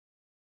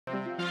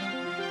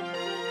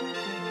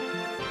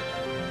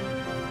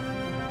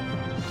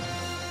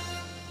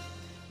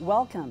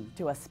Welcome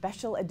to a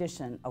special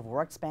edition of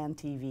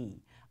workspanTV.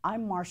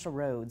 I'm Marcia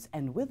Rhodes,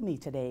 and with me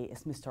today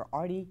is Mr.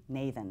 Arte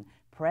Nathan,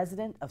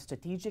 President of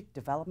Strategic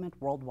Development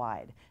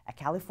Worldwide, a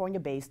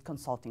California-based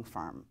consulting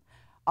firm.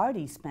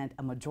 Arte spent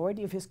a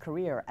majority of his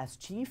career as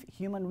Chief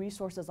Human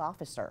Resources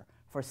Officer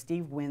for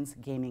Steve Wynn's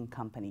gaming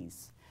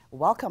companies.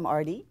 Welcome,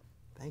 Arte.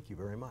 Thank you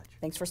very much.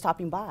 Thanks for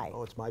stopping by.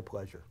 Oh, it's my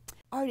pleasure.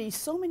 Arte,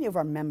 so many of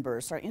our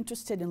members are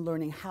interested in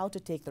learning how to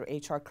take their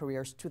HR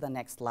careers to the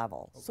next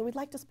level. Okay. So we'd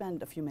like to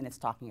spend a few minutes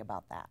talking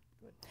about that.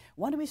 Good.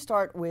 Why don't we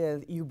start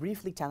with you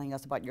briefly telling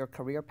us about your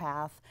career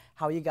path,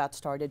 how you got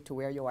started to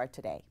where you are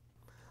today?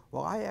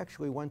 Well, I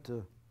actually went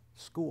to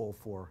school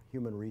for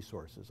human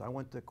resources. I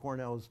went to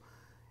Cornell's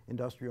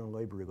Industrial and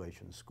Labor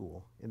Relations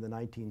School in the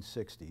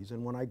 1960s.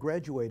 And when I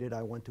graduated,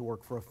 I went to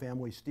work for a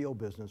family steel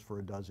business for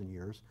a dozen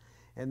years,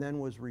 and then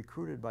was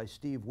recruited by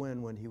Steve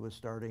Wynn when he was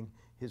starting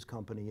his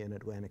company in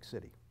Atlantic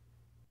City.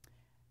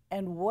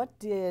 And what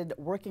did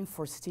working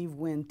for Steve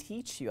Wynn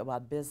teach you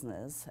about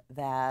business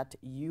that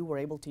you were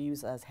able to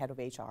use as head of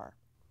HR?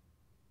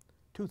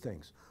 Two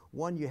things.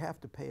 One, you have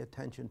to pay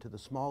attention to the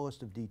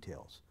smallest of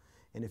details.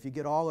 And if you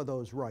get all of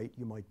those right,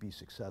 you might be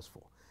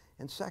successful.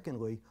 And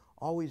secondly,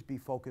 always be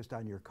focused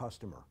on your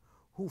customer,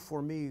 who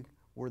for me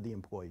were the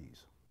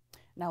employees.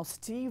 Now,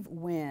 Steve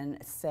Wynn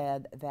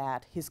said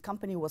that his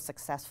company was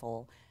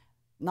successful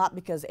not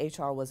because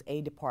HR was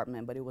a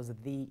department, but it was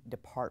the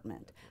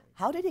department.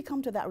 How did he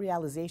come to that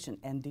realization,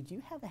 and did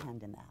you have a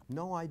hand in that?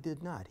 No, I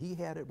did not. He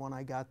had it when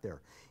I got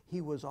there.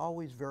 He was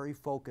always very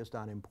focused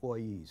on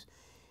employees.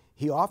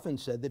 He often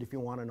said that if you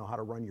want to know how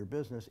to run your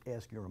business,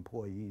 ask your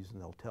employees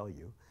and they'll tell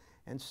you.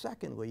 And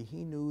secondly,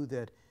 he knew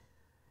that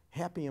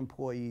happy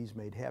employees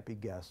made happy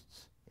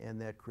guests,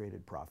 and that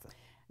created profit.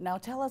 Now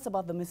tell us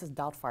about the Mrs.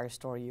 Doubtfire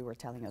story you were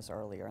telling us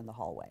earlier in the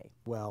hallway.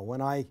 Well, when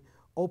I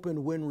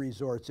opened Wynn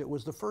Resorts, it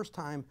was the first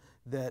time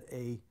that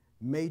a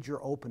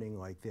major opening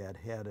like that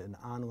had an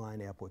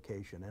online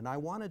application. And I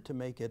wanted to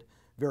make it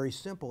very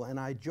simple, and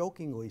I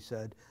jokingly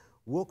said,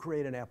 we'll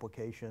create an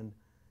application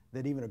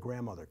that even a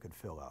grandmother could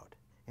fill out.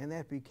 And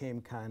that became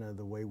kind of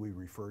the way we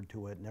referred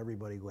to it, and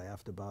everybody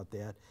laughed about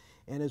that.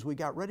 And as we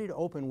got ready to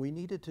open, we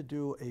needed to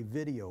do a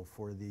video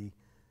for the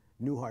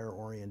new hire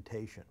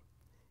orientation.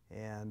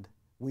 And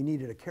we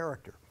needed a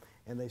character.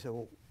 And they said,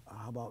 well,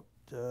 how about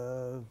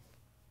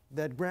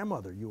that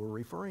grandmother you were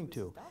referring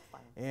to?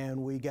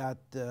 And we got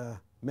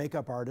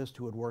makeup artists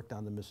who had worked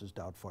on the Mrs.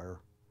 Doubtfire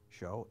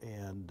show,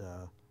 and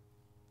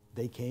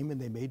they came and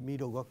they made me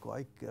to look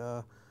like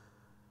a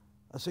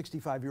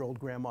 65-year-old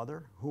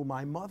grandmother who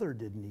my mother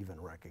didn't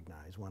even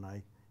recognize when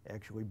I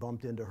actually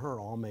bumped into her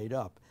all made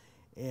up.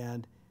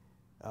 And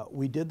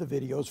we did the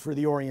videos for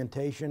the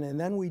orientation, and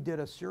then we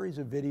did a series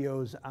of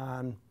videos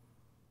on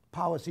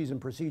policies and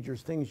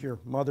procedures, things your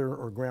mother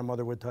or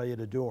grandmother would tell you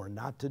to do or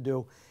not to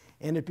do.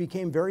 And it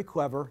became very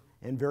clever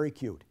and very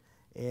cute.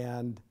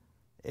 And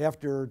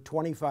after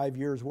 25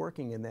 years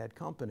working in that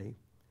company,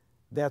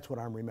 that's what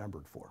I'm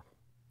remembered for.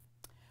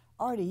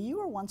 Arte, you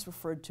were once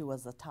referred to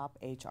as the top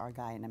HR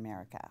guy in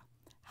America.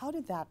 How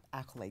did that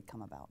accolade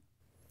come about?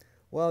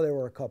 Well, there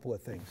were a couple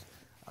of things.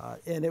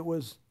 And it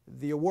was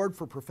the Award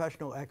for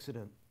Professional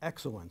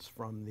Excellence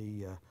from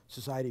the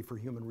Society for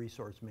Human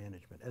Resource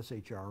Management,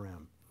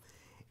 SHRM.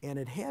 And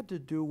it had to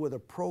do with a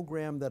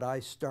program that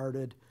I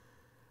started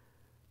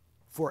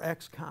for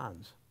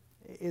ex-cons.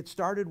 It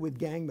started with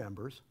gang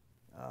members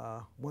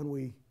when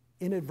we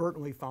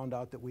inadvertently found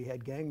out that we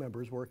had gang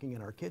members working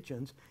in our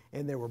kitchens,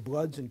 and there were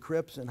Bloods and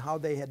Crips, and how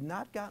they had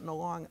not gotten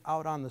along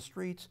out on the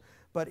streets,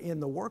 but in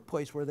the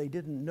workplace where they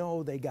didn't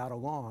know they got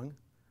along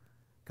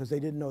because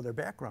they didn't know their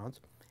backgrounds.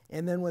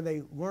 And then when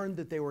they learned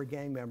that they were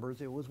gang members,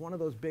 it was one of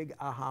those big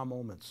aha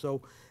moments.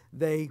 So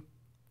the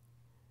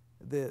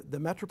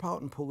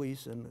Metropolitan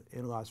Police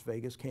in Las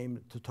Vegas came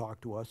to talk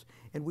to us,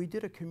 and we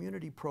did a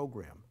community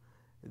program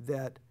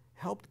that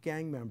helped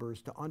gang members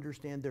to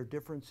understand their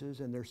differences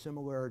and their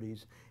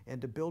similarities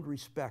and to build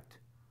respect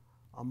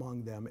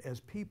among them as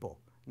people,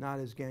 not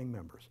as gang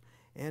members.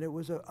 And it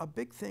was a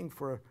big thing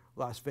for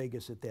Las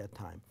Vegas at that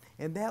time.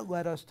 And that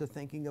led us to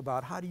thinking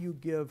about how do you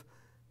give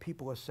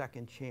people a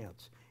second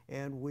chance.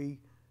 And we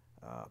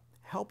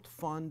helped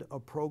fund a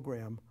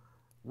program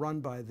run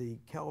by the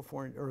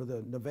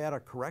the Nevada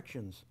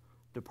Corrections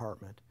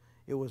Department.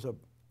 It was a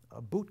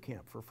boot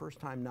camp for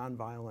first-time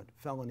nonviolent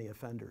felony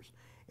offenders.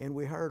 And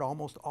we hired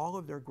almost all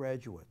of their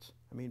graduates.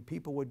 I mean,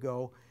 people would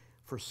go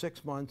for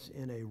 6 months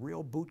in a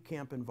real boot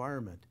camp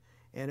environment,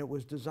 and it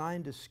was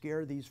designed to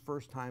scare these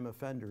first-time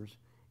offenders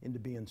into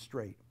being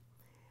straight.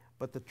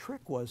 But the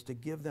trick was to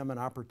give them an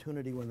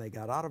opportunity when they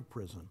got out of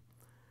prison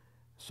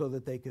so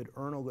that they could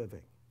earn a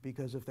living.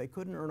 Because if they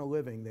couldn't earn a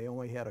living, they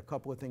only had a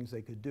couple of things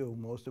they could do,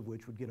 most of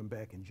which would get them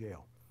back in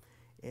jail.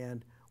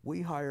 And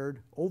we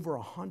hired over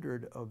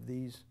 100 of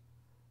these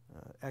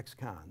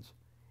ex-cons,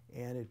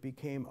 and it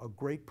became a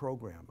great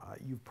program.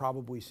 You've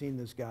probably seen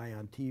this guy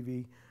on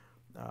TV.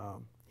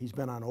 He's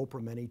been on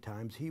Oprah many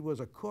times. He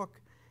was a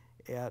cook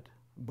at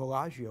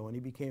Bellagio, and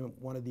he became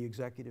one of the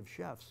executive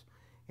chefs.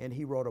 And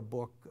he wrote a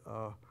book,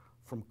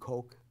 From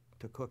Coke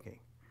to Cooking.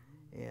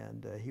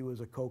 and he was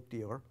a coke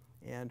dealer.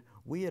 And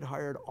we had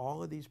hired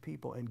all of these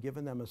people and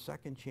given them a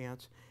second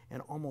chance,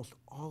 and almost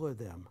all of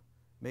them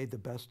made the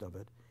best of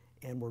it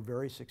and were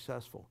very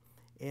successful.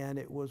 And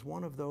it was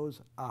one of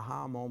those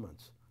aha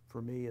moments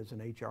for me as an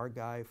HR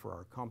guy for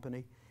our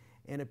company,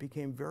 and it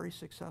became very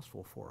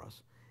successful for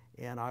us.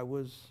 And I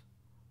was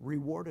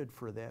rewarded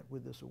for that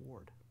with this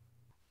award.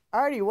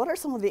 Arte, what are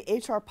some of the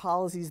HR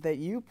policies that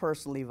you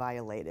personally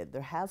violated?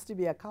 There has to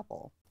be a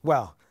couple.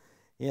 Well,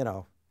 you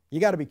know, you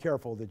got to be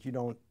careful that you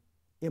don't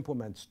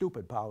implement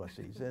stupid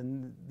policies,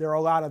 and there are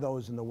a lot of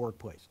those in the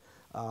workplace.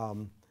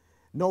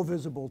 No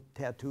visible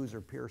tattoos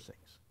or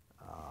piercings.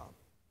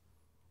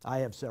 I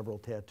have several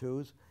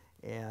tattoos,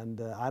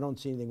 and I don't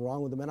see anything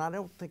wrong with them, and I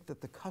don't think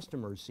that the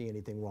customers see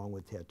anything wrong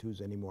with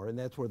tattoos anymore, and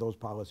that's where those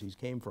policies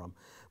came from.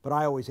 But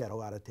I always had a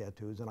lot of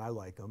tattoos, and I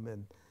like them,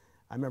 and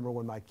I remember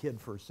when my kid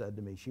first said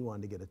to me she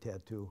wanted to get a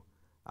tattoo,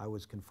 I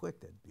was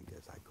conflicted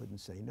because I couldn't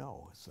say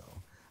no,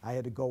 so I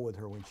had to go with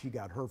her when she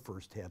got her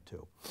first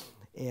tattoo.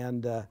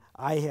 And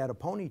I had a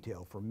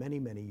ponytail for many,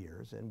 many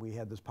years, and we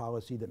had this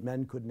policy that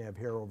men couldn't have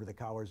hair over the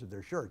collars of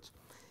their shirts.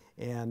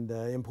 And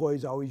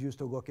employees always used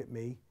to look at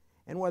me,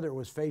 and whether it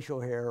was facial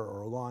hair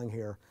or long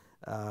hair,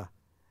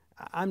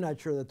 I'm not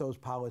sure that those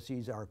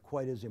policies are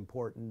quite as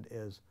important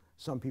as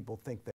some people think they